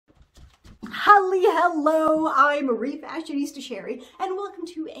Hello, I'm Refashionista Sheri, and welcome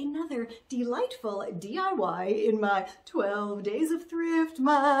to another delightful DIY in my 12 Days of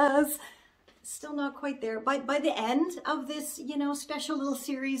Thriftmas. Still not quite there. By the end of this, special little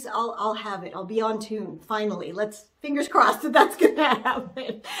series, I'll have it. I'll be on tune, finally. Fingers crossed that that's gonna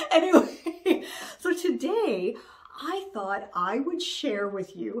happen. Anyway, so today, I thought I would share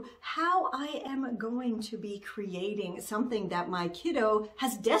with you how I am going to be creating something that my kiddo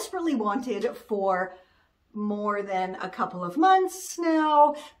has desperately wanted for more than a couple of months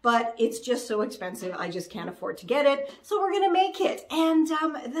now, but it's just so expensive, I just can't afford to get it. So we're gonna make it, and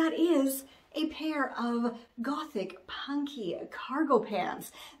that is a pair of gothic punky cargo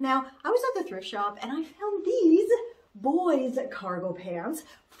pants. Now, I was at the thrift shop and I found these boys cargo pants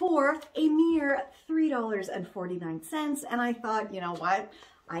for a mere $3.49, and I thought, you know what,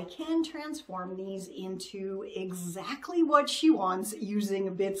 I can transform these into exactly what she wants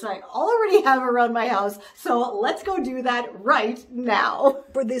using bits I already have around my house. So let's go do that right now.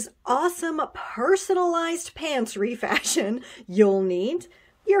 For this awesome personalized pants refashion, you'll need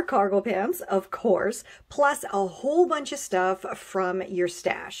your cargo pants, of course, plus a whole bunch of stuff from your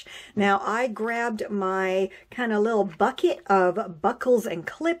stash. Now, I grabbed my kind of little bucket of buckles and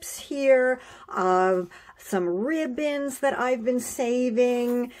clips here, some ribbons that I've been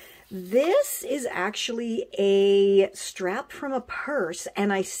saving. This is actually a strap from a purse,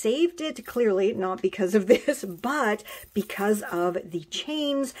 and I saved it clearly not because of this, but because of the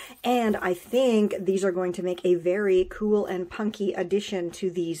chains, and I think these are going to make a very cool and punky addition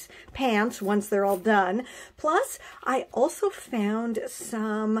to these pants once they're all done. Plus, I also found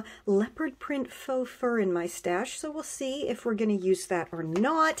some leopard print faux fur in my stash, so we'll see if we're going to use that or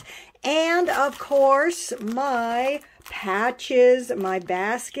not. And of course, my patches, my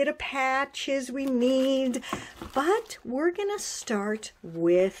basket of patches we need. But we're gonna start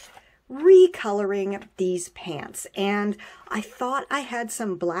with recoloring these pants. And I thought I had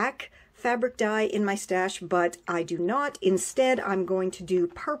some black fabric dye in my stash, but I do not. Instead, I'm going to do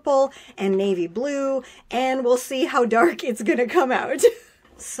purple and navy blue, and we'll see how dark it's gonna come out.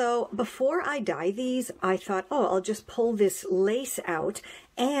 So before I dye these, I thought, oh, I'll just pull this lace out,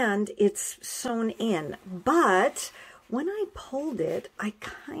 and it's sewn in. But when I pulled it, I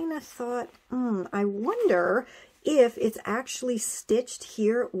kind of thought, I wonder if it's actually stitched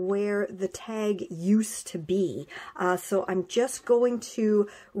here where the tag used to be. So I'm just going to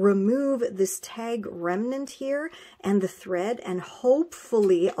remove this tag remnant here and the thread, and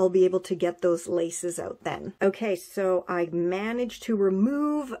hopefully I'll be able to get those laces out then. Okay, so I managed to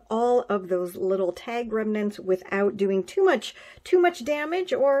remove all of those little tag remnants without doing too much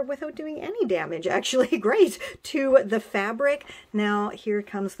damage, or without doing any damage, actually. Great, to the fabric. Now here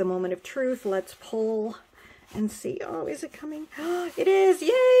comes the moment of truth. Let's pull and see. Oh, is it coming? It is!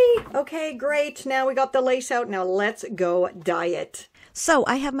 Yay! Okay, great. Now we got the lace out. Now let's go dye it. So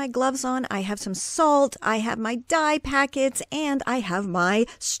I have my gloves on, I have some salt, I have my dye packets, and I have my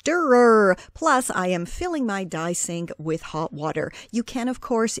stirrer. Plus, I am filling my dye sink with hot water. You can, of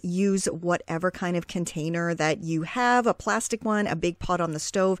course, use whatever kind of container that you have, a plastic one, a big pot on the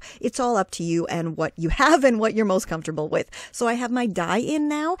stove. It's all up to you and what you have and what you're most comfortable with. So I have my dye in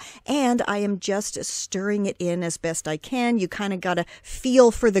now, and I am just stirring it in as best I can. You kind of got to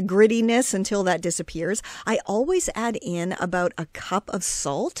feel for the grittiness until that disappears. I always add in about a cup of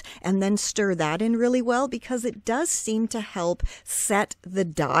salt and then stir that in really well, because it does seem to help set the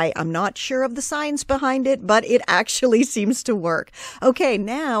dye. I'm not sure of the science behind it, but it actually seems to work. Okay,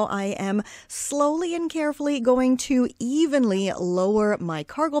 now I am slowly and carefully going to evenly lower my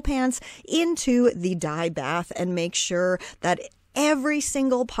cargo pants into the dye bath and make sure that every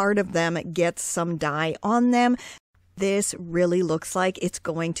single part of them gets some dye on them. This really looks like it's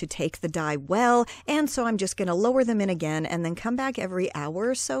going to take the dye well, and so I'm just going to lower them in again and then come back every hour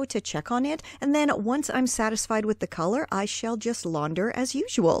or so to check on it. And then once I'm satisfied with the color, I shall just launder as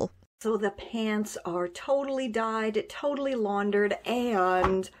usual. So the pants are totally dyed, totally laundered,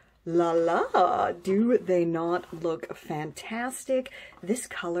 and la la, do they not look fantastic? This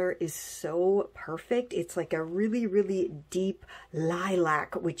color is so perfect. It's like a really, really deep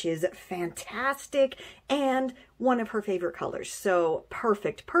lilac, which is fantastic, and one of her favorite colors. So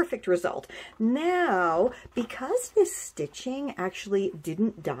perfect, perfect result. Now, because this stitching actually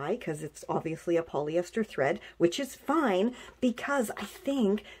didn't dye, because it's obviously a polyester thread, which is fine, because I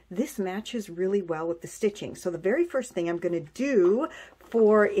think this matches really well with the stitching. So the very first thing I'm going to do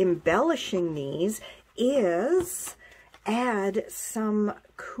for embellishing these is add some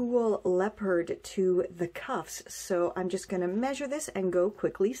cool leopard to the cuffs. So I'm just going to measure this and go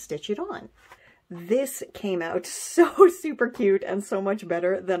quickly stitch it on. This came out so super cute and so much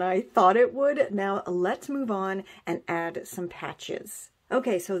better than I thought it would. Now let's move on and add some patches.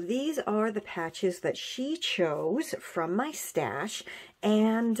 Okay, so these are the patches that she chose from my stash.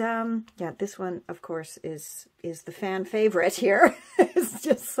 And yeah, this one, of course, is the fan favorite here. It's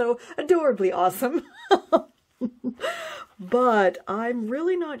just so adorably awesome. But I'm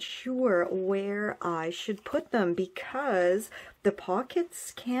really not sure where I should put them because the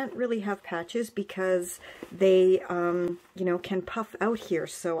pockets can't really have patches because they, you know, can puff out here.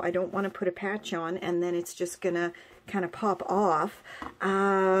 So I don't want to put a patch on and then it's just gonna kind of pop off.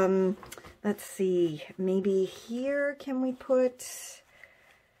 Let's see, maybe here can we put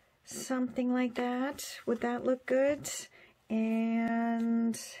something like that? Would that look good?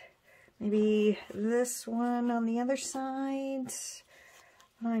 And maybe this one on the other side.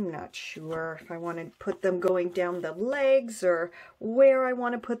 I'm not sure if I want to put them going down the legs or where I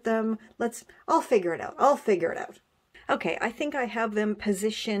want to put them. I'll figure it out. I'll figure it out. Okay, I think I have them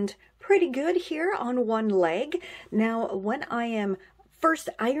positioned pretty good here on one leg. Now, when I am first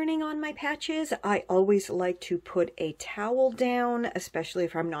ironing on my patches, I always like to put a towel down, especially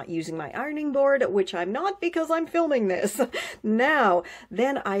if I'm not using my ironing board, which I'm not because I'm filming this. Now,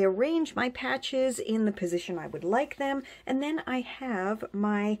 then I arrange my patches in the position I would like them, and then I have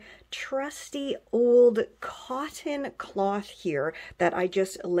my trusty old cotton cloth here that I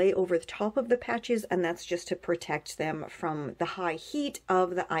just lay over the top of the patches, and that's just to protect them from the high heat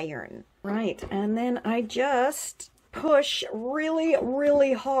of the iron. Right, and then I just push really,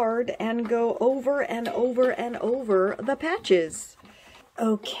 really hard and go over and over and over the patches.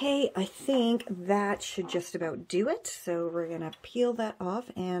 Okay, I think that should just about do it. So we're gonna peel that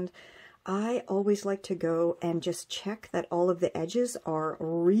off, and I always like to go and just check that all of the edges are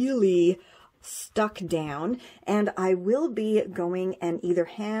really stuck down, and I will be going and either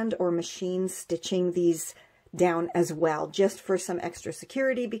hand or machine stitching these down as well, just for some extra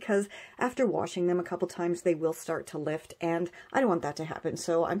security, because after washing them a couple times they will start to lift and I don't want that to happen.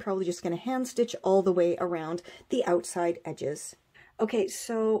 So I'm probably just going to hand stitch all the way around the outside edges. Okay,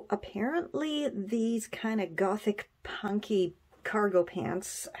 so apparently these kind of gothic punky cargo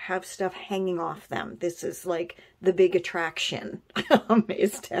pants have stuff hanging off them. This is like the big attraction,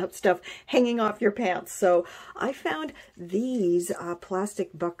 is to have stuff hanging off your pants. So I found these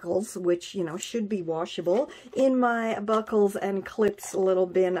plastic buckles, which, you know, should be washable, in my buckles and clips little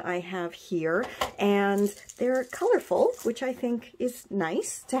bin I have here. And they're colorful, which I think is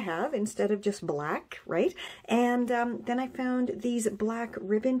nice to have instead of just black, right? And then I found these black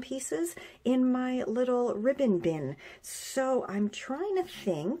ribbon pieces in my little ribbon bin. So I'm trying to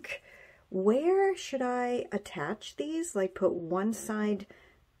think, where should I attach these? Like put one side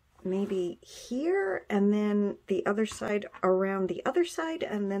maybe here and then the other side around the other side,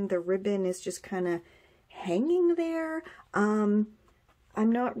 and then the ribbon is just kind of hanging there. I'm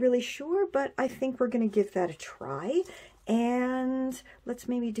not really sure, but I think we're going to give that a try. And let's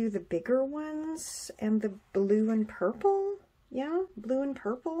maybe do the bigger ones and the blue and purple. Yeah, blue and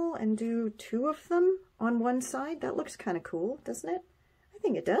purple, and do two of them on one side. That looks kind of cool, doesn't it? I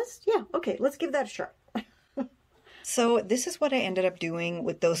think it does. Yeah, okay, let's give that a shot. So this is what I ended up doing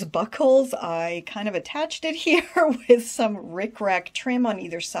with those buckles. I kind of attached it here with some rickrack trim on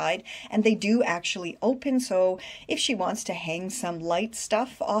either side, and they do actually open, so if she wants to hang some light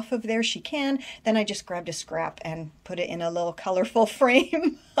stuff off of there, she can. Then I just grabbed a scrap and put it in a little colorful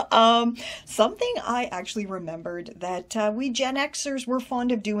frame. Something I actually remembered that we Gen Xers were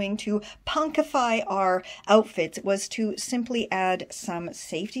fond of doing to punkify our outfits was to simply add some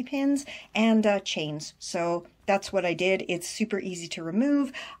safety pins and chains. So that's what I did. It's super easy to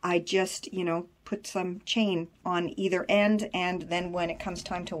remove. I just, you know, put some chain on either end, and then when it comes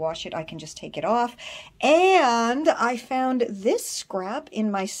time to wash it, I can just take it off. And I found this scrap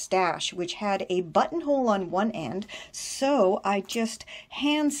in my stash, which had a buttonhole on one end, so I just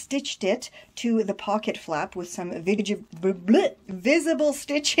hand stitched it to the pocket flap with some visible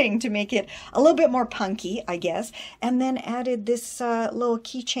stitching to make it a little bit more punky, I guess, and then added this little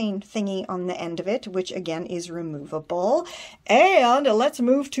keychain thingy on the end of it, which again is removable. And let's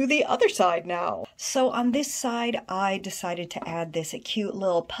move to the other side now. So on this side, I decided to add this cute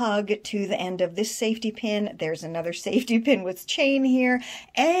little pug to the end of this safety pin. There's another safety pin with chain here,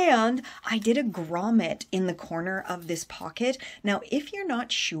 and I did a grommet in the corner of this pocket. Now, if you're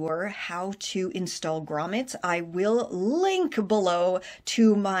not sure how to install grommets, I will link below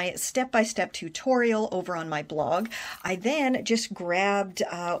to my step-by-step tutorial over on my blog. I then just grabbed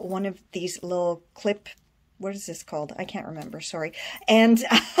one of these little clip what is this called? I can't remember, sorry. And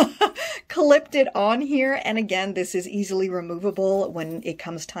clipped it on here. And again, this is easily removable when it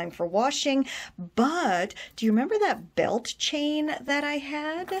comes time for washing. But do you remember that belt chain that I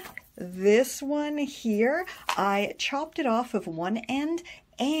had? This one here, I chopped it off of one end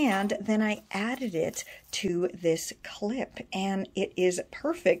and then I added it to this clip, and it is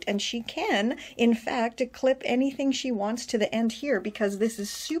perfect. And she can, in fact, clip anything she wants to the end here because this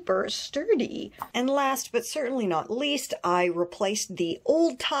is super sturdy. And last but certainly not least, I replaced the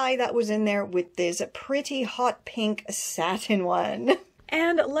old tie that was in there with this pretty hot pink satin one.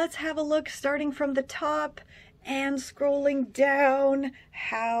 And let's have a look starting from the top and scrolling down.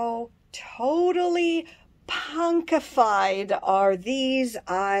 How totally punkified are these?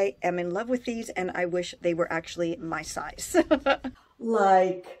 I am in love with these and I wish they were actually my size.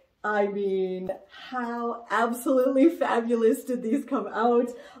 Like, I mean, how absolutely fabulous did these come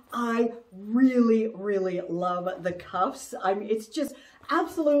out? I really, really love the cuffs. I mean, it's just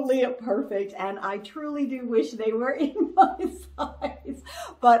absolutely perfect, and I truly do wish they were in my size,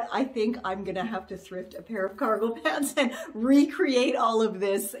 but I think I'm gonna have to thrift a pair of cargo pants and recreate all of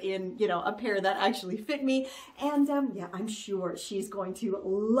this in, you know, a pair that actually fit me. And yeah, I'm sure she's going to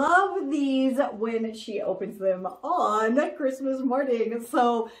love these when she opens them on Christmas morning.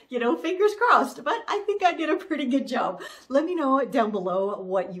 So, you know, fingers crossed, but I think I did a pretty good job. Let me know down below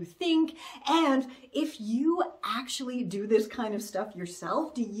what you think, and if you actually do this kind of stuff yourself.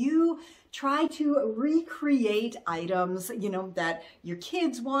 Do you try to recreate items, you know, that your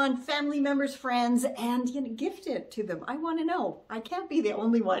kids want, family members, friends, and, you know, gift it to them? I want to know. I can't be the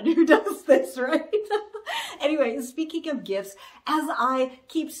only one who does this, right? Anyway, speaking of gifts, as I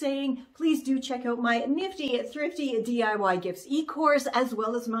keep saying, please do check out my nifty, thrifty DIY gifts e-course, as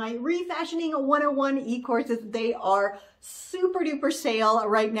well as my Refashioning 101 e-courses. They are super duper sale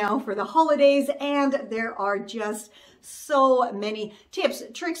right now for the holidays, and there are just so many tips,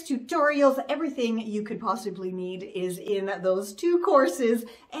 tricks, tutorials, everything you could possibly need is in those two courses.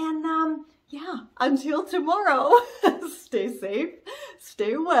 And yeah, until tomorrow, stay safe,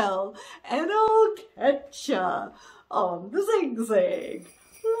 stay well, and I'll catch ya on the zig-zag.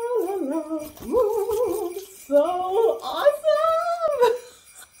 La, la, la. Ooh, so awesome!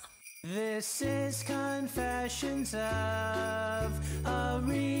 This is Confessions of a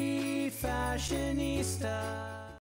Refashionista.